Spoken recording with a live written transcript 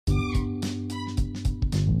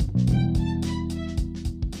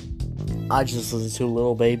I just listened to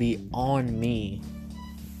Little Baby On Me.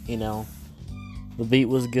 The beat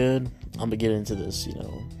was good. I'm gonna get into this,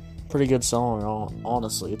 Pretty good song,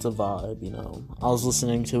 honestly. It's a vibe, I was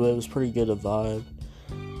listening to it. It was pretty good, a vibe.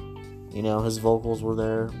 His vocals were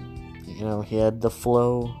there. He had the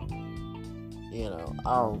flow. It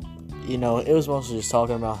was mostly just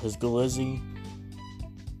talking about his glizzy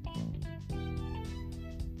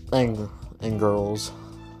and girls.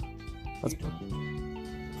 Let's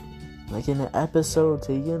making an episode,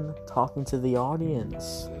 Tegan, talking to the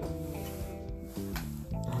audience.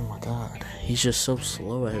 Oh my god, he's just so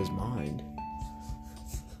slow at his mind.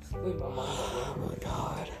 Oh my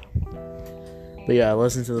god. But yeah, I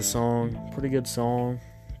listened to the song. Pretty good song.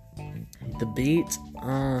 The beat,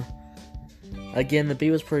 again, the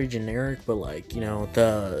beat was pretty generic, but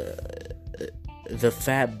the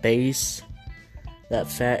fat bass, that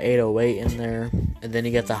fat 808 in there, and then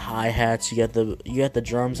you got the hi-hats, you got the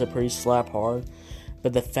drums that pretty slap hard,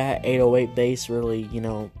 but the fat 808 bass really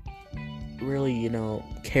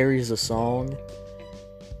carries the song.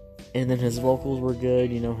 And then his vocals were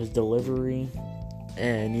good, his delivery.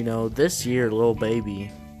 And this year Lil Baby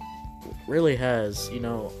really has,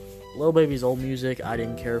 Lil Baby's old music I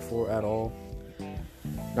didn't care for at all.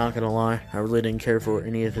 Not gonna lie, I really didn't care for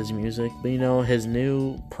any of his music. But his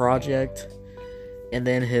new project, and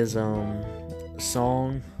then his other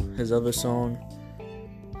song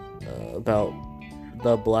about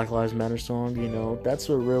the Black Lives Matter song, that's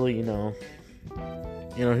what really,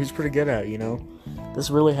 he's pretty good at, This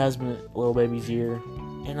really has been Lil Baby's year,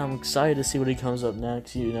 and I'm excited to see what he comes up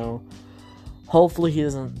next, Hopefully he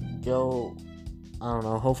doesn't go,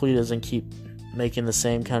 hopefully he doesn't keep making the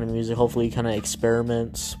same kind of music. Hopefully he kind of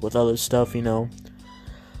experiments with other stuff,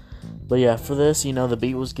 But yeah, for this, the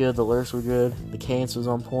beat was good, the lyrics were good, the cadence was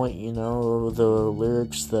on point, the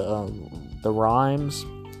lyrics, the rhymes,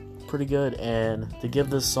 pretty good. And to give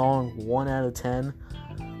this song 1 out of 10,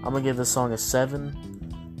 I'm gonna give this song a 7.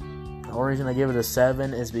 The only reason I give it a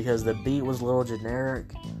 7 is because the beat was a little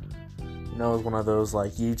generic. It was one of those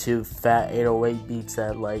YouTube fat 808 beats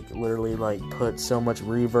that literally put so much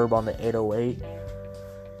reverb on the 808.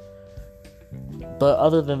 But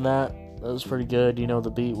other than that, it was pretty good. The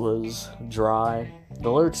beat was dry. The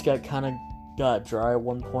lyrics got dry at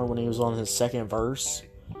one point when he was on his second verse.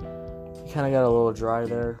 He kind of got a little dry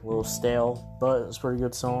there, a little stale, but it's a pretty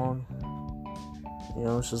good song.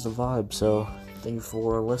 It's just a vibe. So thank you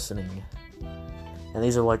for listening. And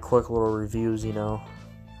these are quick little reviews,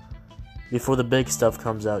 before the big stuff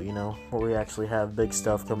comes out, where we actually have big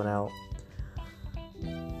stuff coming out.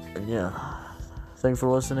 And yeah, thanks for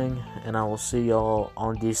listening, and I will see y'all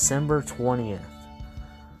on December 20th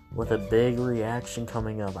with a big reaction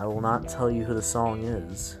coming up. I will not tell you who the song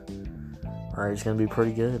is. Alright, it's gonna be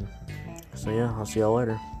pretty good. So yeah, I'll see y'all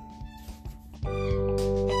later.